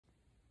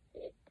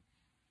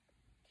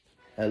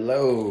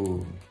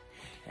Hello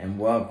and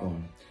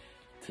welcome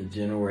to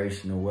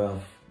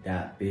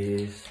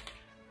generationalwealth.biz.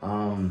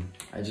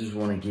 I just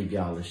want to give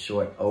y'all a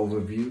short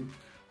overview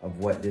of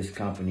what this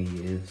company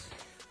is.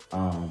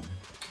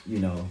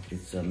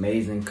 It's an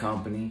amazing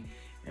company,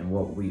 and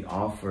what we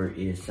offer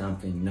is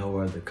something no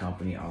other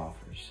company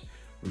offers.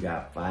 We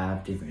got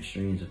 5 different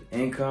streams of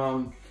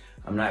income.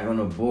 I'm not going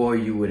to bore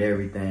you with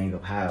everything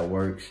of how it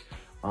works,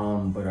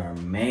 but our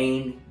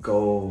main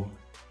goal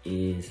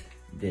is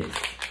this: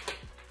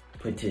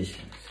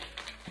 petitions.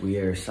 We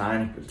are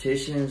signing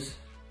petitions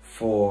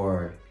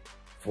for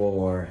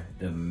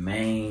the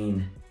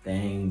main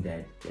thing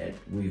that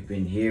we've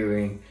been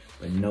hearing,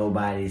 but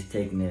nobody's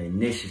taking the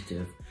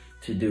initiative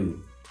to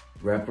do.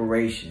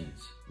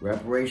 Reparations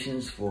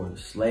for the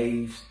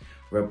slaves,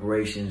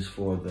 reparations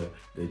for the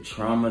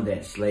trauma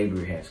that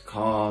slavery has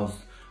caused,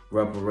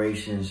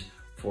 reparations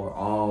for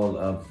all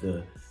of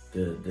the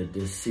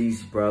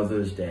deceased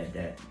brothers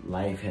that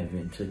life had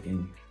been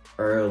taken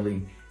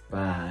early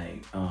by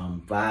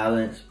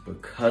violence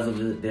because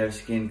of their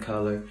skin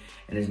color.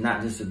 And it's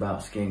not just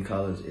about skin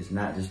colors. It's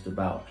not just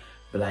about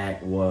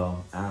black.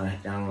 Well, I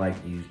don't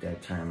like to use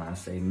that term. I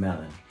say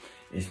melanin.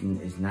 It's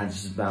not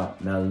just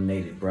about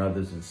melanated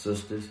brothers and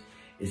sisters.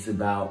 It's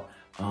about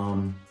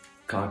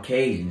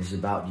Caucasian. It's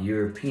about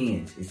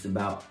Europeans. It's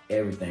about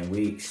everything.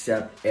 We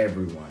accept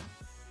everyone.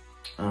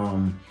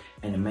 And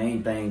the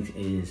main thing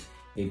is,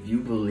 if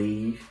you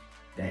believe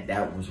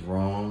that was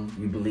wrong,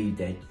 you believe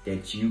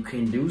that you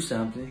can do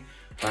something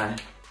by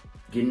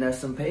getting us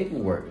some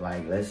paperwork.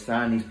 Like, let's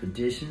sign these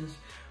petitions.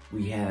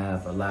 We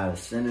have a lot of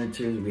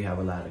senators, we have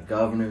a lot of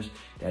governors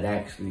that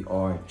actually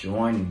are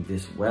joining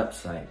this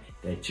website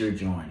that you're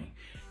joining.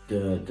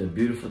 The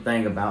beautiful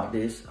thing about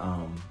this,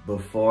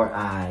 before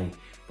I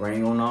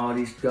bring on all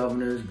these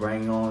governors,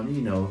 bring on,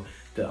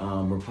 the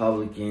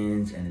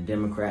Republicans and the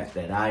Democrats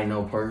that I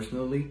know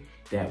personally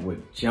that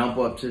would jump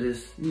up to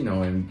this,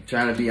 and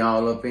try to be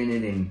all up in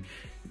it and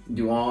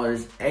do all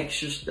this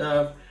extra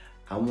stuff,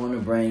 I want to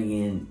bring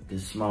in the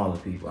smaller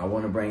people. I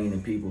want to bring in the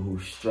people who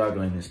are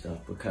struggling and stuff,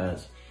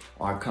 because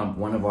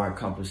one of our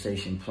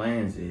compensation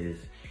plans is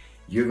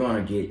you're going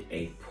to get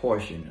a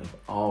portion of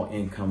all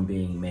income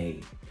being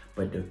made.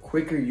 But the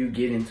quicker you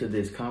get into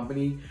this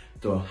company,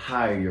 the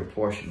higher your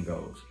portion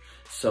goes.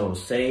 So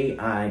say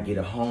I get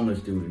a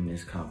homeless dude in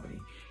this company.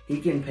 He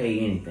can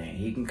pay anything.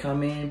 He can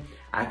come in.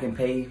 I can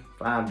pay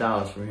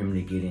 $5 for him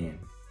to get in.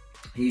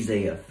 He's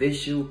a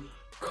official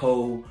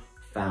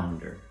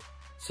co-founder.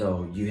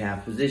 So you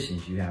have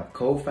positions. You have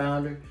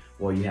co-founder,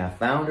 you have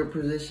founder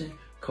position,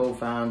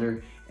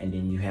 co-founder, and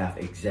then you have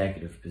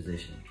executive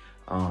position.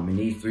 And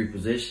these 3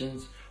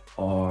 positions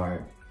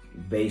are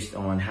based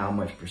on how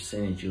much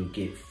percentage you'll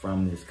get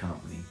from this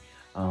company.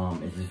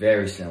 It's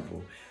very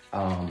simple.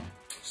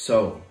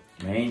 So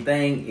main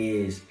thing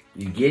is,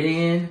 you get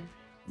in,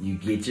 you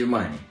get your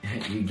money.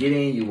 You get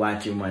in, you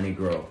watch your money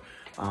grow.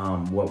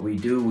 What we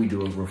do a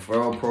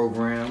referral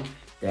program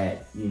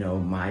that,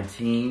 my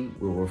team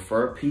will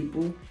refer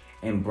people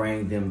and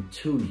bring them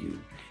to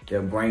you.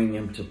 They'll bring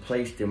them to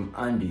place them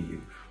under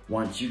you.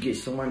 Once you get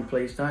someone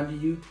placed under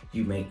you,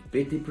 you make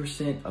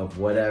 50% of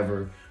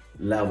whatever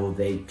level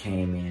they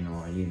came in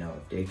on.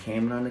 If they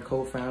came in on the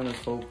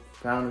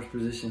founder's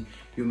position,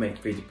 you make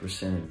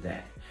 50% of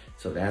that.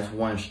 So that's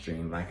one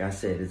stream. Like I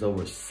said, there's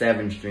over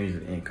 7 streams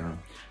of income.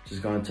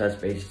 Just gonna touch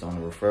bases on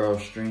the referral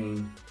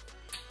stream,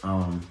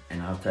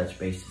 and I'll touch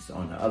bases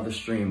on the other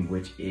stream,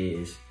 which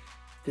is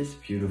this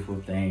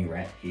beautiful thing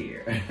right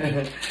here.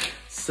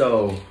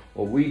 So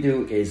what we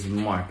do is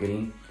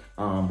marketing.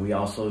 We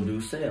also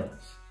do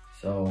sales.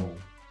 So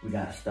we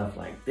got stuff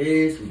like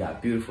this. We got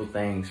beautiful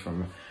things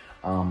from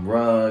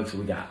rugs.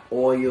 We got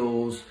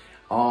oils,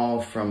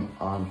 all from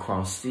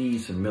cross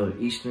seas from Middle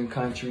Eastern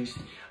countries.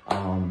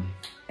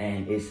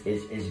 And it's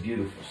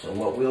beautiful. So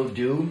what we'll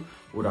do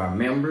with our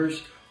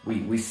members,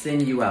 we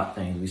send you out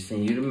things. We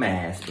send you the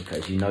mask,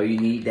 because you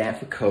need that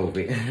for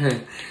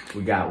COVID.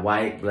 We got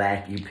white,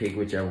 black, you pick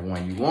whichever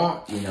one you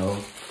want, We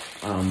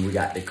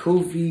got the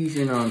koofies,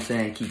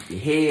 keep your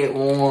head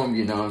warm,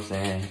 We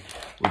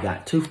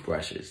got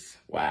toothbrushes.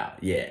 Wow,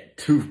 yeah,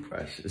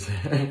 toothbrushes.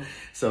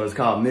 So it's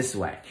called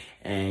Miswak.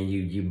 And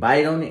you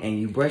bite on it and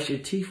you brush your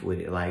teeth with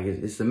it. Like,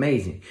 it's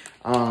amazing.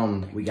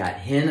 We got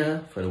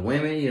henna for the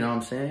women,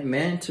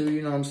 men too,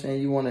 You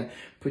want to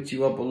put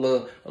you up a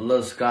little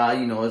scar,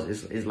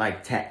 it's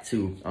like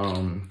tattoo,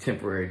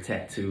 temporary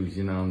tattoos,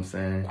 We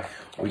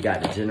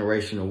got the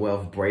generational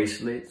wealth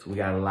bracelets. We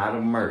got a lot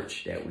of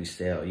merch that we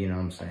sell,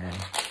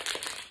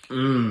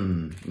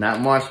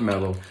 Not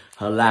marshmallow,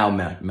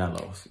 halal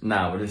mellows.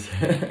 No, but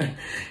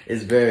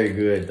it's very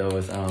good though.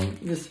 It's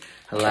just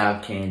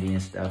halal candy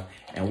and stuff.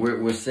 And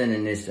we're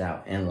sending this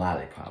out in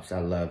lollipops. I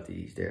love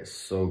these. They're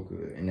so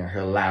good. And they're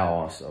halal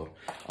also.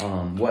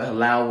 What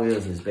halal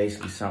is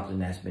basically something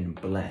that's been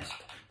blessed.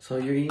 So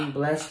you're eating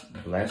blessed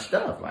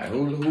stuff. Like,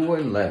 who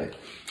wouldn't love it?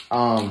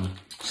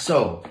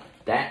 So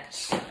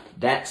that's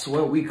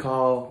what we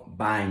call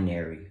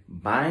binary.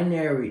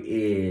 Binary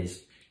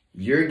is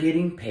you're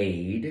getting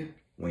paid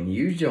when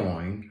you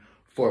join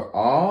For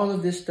all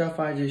of this stuff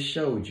I just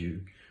showed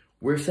you,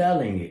 we're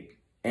selling it.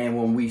 And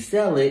when we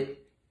sell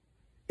it,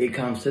 it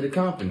comes to the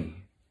company.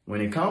 When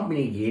the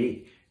company get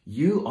it,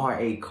 you are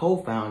a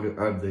co-founder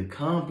of the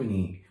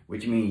company,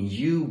 which means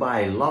you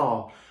by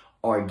law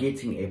are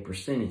getting a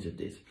percentage of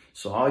this.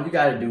 So all you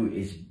got to do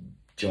is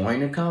join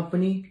the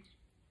company,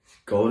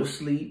 go to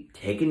sleep,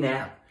 take a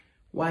nap,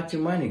 watch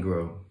your money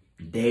grow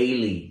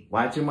daily.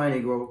 Watch your money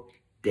grow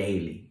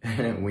daily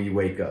when you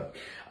wake up.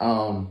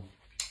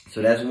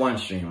 So that's one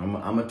stream.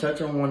 I'm gonna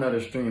touch on one other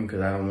stream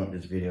because I don't want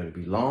this video to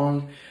be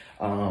long.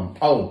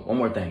 Oh, one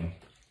more thing.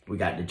 We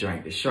got the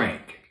Drink to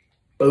Shrink.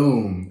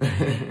 Boom.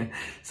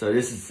 So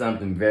this is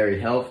something very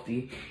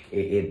healthy.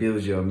 It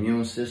builds your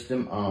immune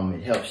system.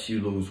 It helps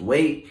you lose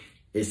weight.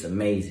 It's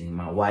amazing.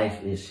 My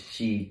wife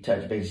she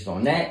touched bases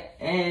on that,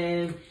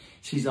 and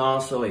she's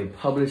also a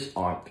published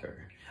author.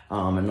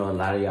 I know a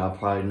lot of y'all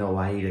probably know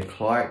Wahida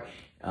Clark.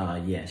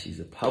 Yeah, she's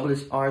a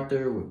published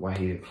author with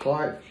Wahida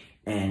Clark,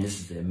 and this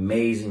is an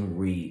amazing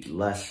read.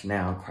 Lust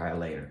Now, Cry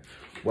Later.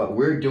 What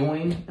we're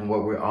doing and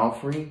what we're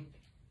offering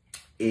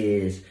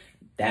is,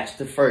 that's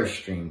the first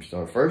stream.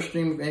 So the first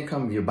stream of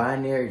income, your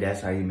binary,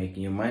 that's how you're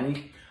making your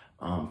money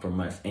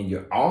from us. And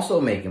you're also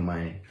making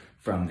money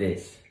from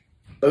this.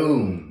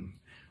 Boom.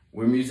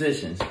 We're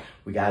musicians.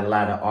 We got a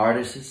lot of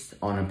artists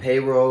on the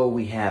payroll.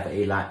 We have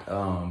a lot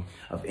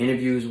of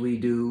interviews we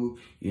do.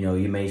 You know,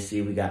 you may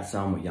see we got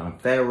some with Young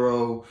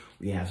Pharaoh.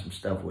 We have some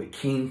stuff with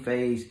King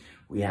Face.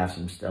 We have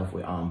some stuff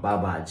with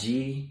Baba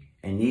G.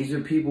 And these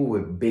are people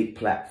with big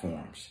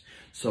platforms.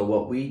 So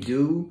what we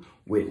do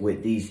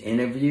with these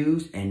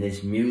interviews and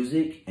this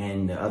music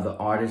and the other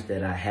artists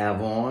that I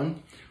have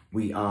on,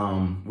 we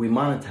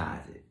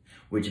monetize it,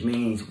 which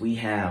means we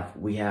have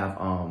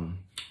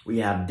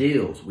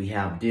deals. We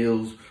have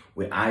deals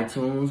with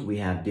iTunes. We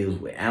have deals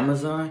with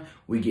Amazon.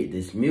 We get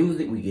this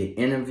music. We get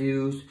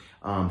interviews,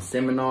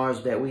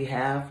 seminars that we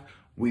have.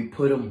 We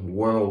put them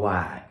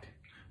worldwide.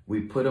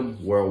 We put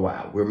them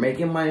worldwide. We're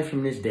making money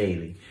from this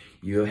daily.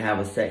 You'll have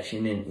a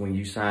section, and when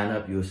you sign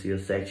up, you'll see a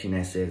section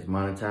that says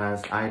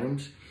monetized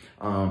items.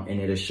 And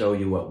it'll show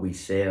you what we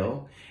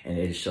sell, and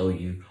it'll show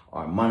you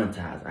our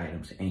monetized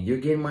items. And you're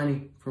getting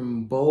money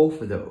from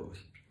both of those.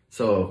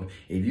 So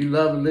if you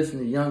love to listen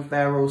to Young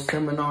Pharaoh's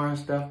seminar and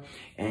stuff,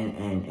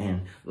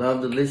 and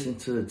love to listen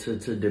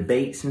to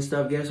debates and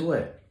stuff, guess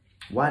what?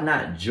 Why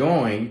not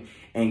join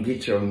and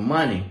get your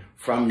money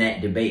from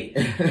that debate?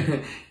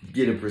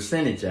 Get a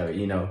percentage of it,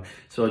 you know.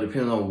 So it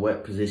depends on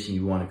what position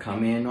you want to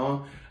come in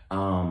on.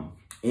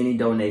 Any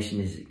donation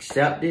is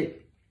accepted.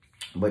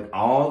 But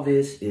all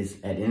this is,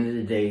 at the end of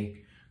the day,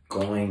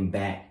 going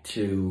back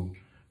to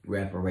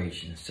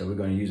reparations. So we're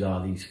going to use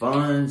all these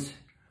funds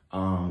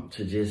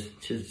to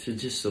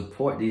just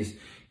support these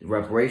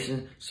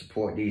reparations,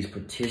 support these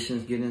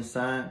petitions getting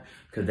signed,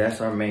 because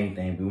that's our main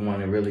thing. We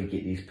want to really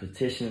get these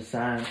petitions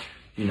signed.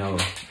 You know,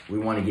 we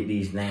want to get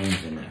these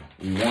names in there.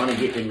 We want to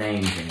get the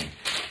names in,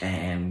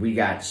 and we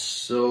got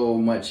so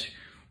much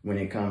when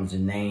it comes to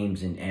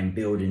names and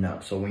building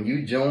up. So when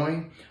you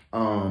join,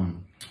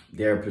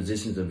 there are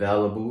positions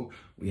available.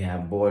 We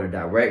have board of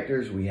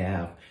directors. We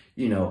have,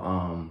 you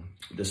know,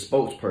 the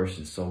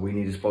spokesperson. So we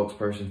need a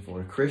spokesperson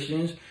for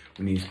Christians.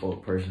 We need a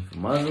spokesperson for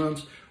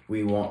Muslims.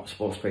 We want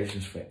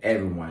spokespersons for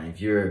everyone.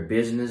 If you're a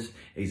business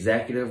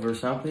executive or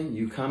something,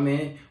 you come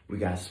in, we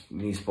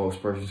need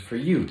spokespersons for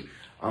you.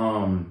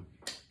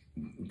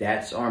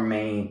 That's our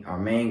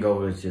main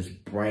goal, is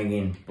just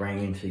bringing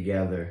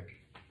together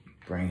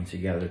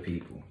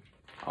people,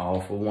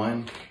 all for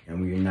one,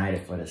 and we're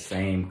united for the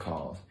same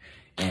cause.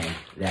 And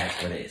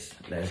that's what it is.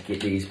 Let's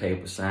get these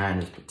papers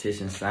signed, this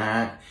petition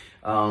signed.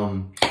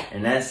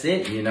 And that's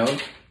it, you know.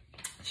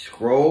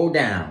 Scroll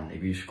down.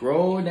 If you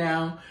scroll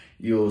down,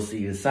 you'll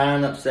see the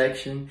sign up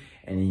section,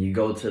 and then you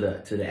go to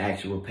the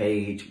actual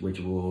page, which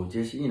will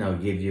just, you know,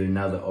 give you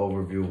another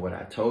overview of what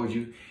I told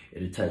you.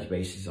 It'll touch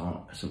bases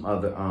on some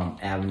other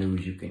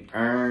avenues you can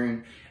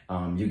earn.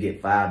 You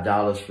get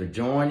 $5 for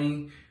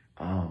joining.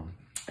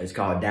 It's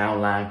called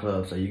Downline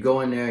Club. So you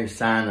go in there, you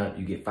sign up,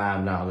 you get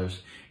 $5.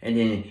 And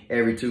then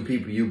every 2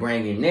 people you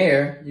bring in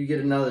there, you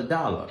get another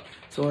 $1.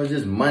 So it's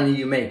just money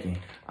you're making.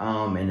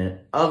 And the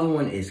other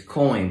one is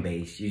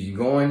Coinbase. You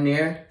go in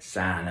there,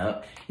 sign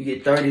up. You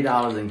get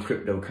 $30 in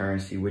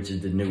cryptocurrency, which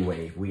is the new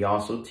wave. We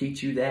also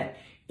teach you that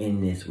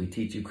in this. We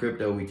teach you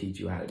crypto. We teach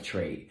you how to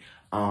trade.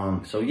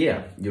 So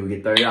yeah, you'll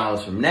get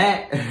 $30 from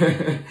that.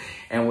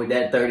 And with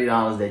that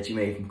 $30 that you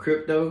made from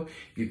crypto,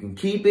 you can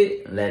keep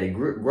it, let it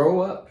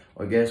grow up,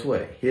 or guess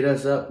what? Hit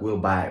us up, we'll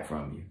buy it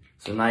from you.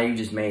 So now you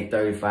just made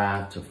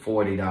 $35 to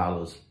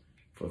 $40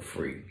 for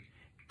free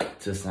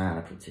to sign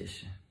a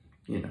petition,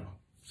 you know.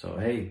 So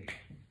hey,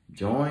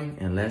 join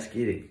and let's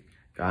get it.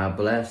 God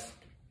bless.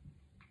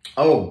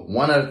 Oh,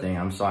 one other thing,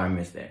 I'm sorry I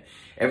missed that.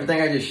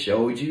 Everything I just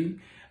showed you,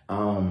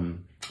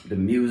 the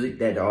music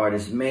that the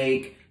artists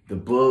make, the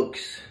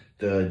books,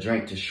 the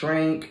Drink to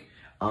Shrink,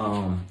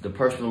 the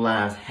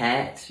personalized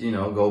hats, you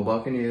know, go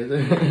Buccaneers,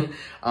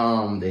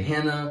 the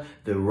henna,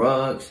 the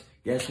rugs.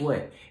 Guess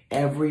what?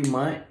 Every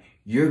month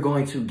you're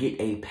going to get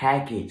a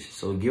package.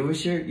 So give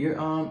us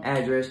your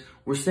address.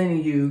 We're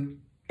sending you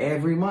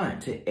every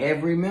month, to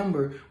every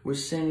member, we're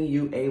sending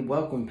you a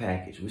welcome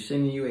package. We're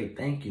sending you a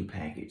thank you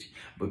package,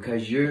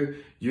 because you're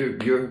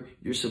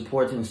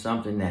supporting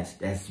something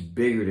that's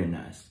bigger than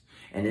us.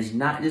 And it's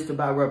not just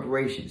about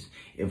reparations.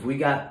 If we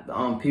got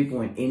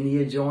people in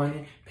India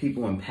joining,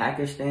 people in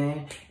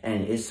Pakistan,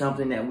 and it's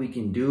something that we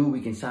can do,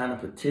 we can sign a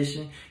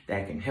petition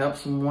that can help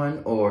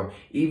someone, or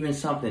even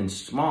something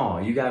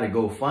small. You got a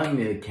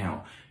GoFundMe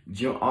account.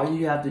 All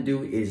you have to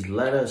do is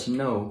let us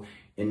know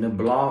in the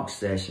blog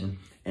session,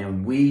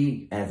 and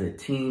we as a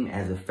team,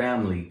 as a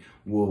family,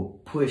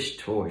 will push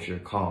towards your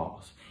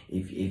cause.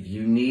 If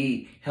you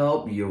need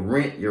help, your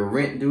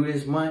rent due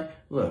this month,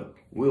 look,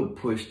 we'll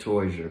push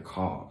towards your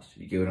cause.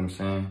 You get what I'm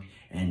saying?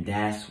 And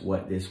that's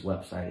what this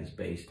website is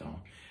based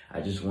on. I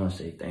just want to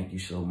say thank you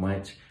so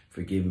much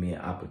for giving me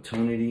an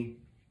opportunity,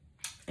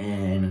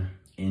 and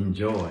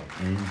enjoy.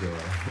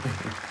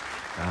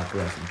 God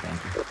bless and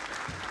thank you.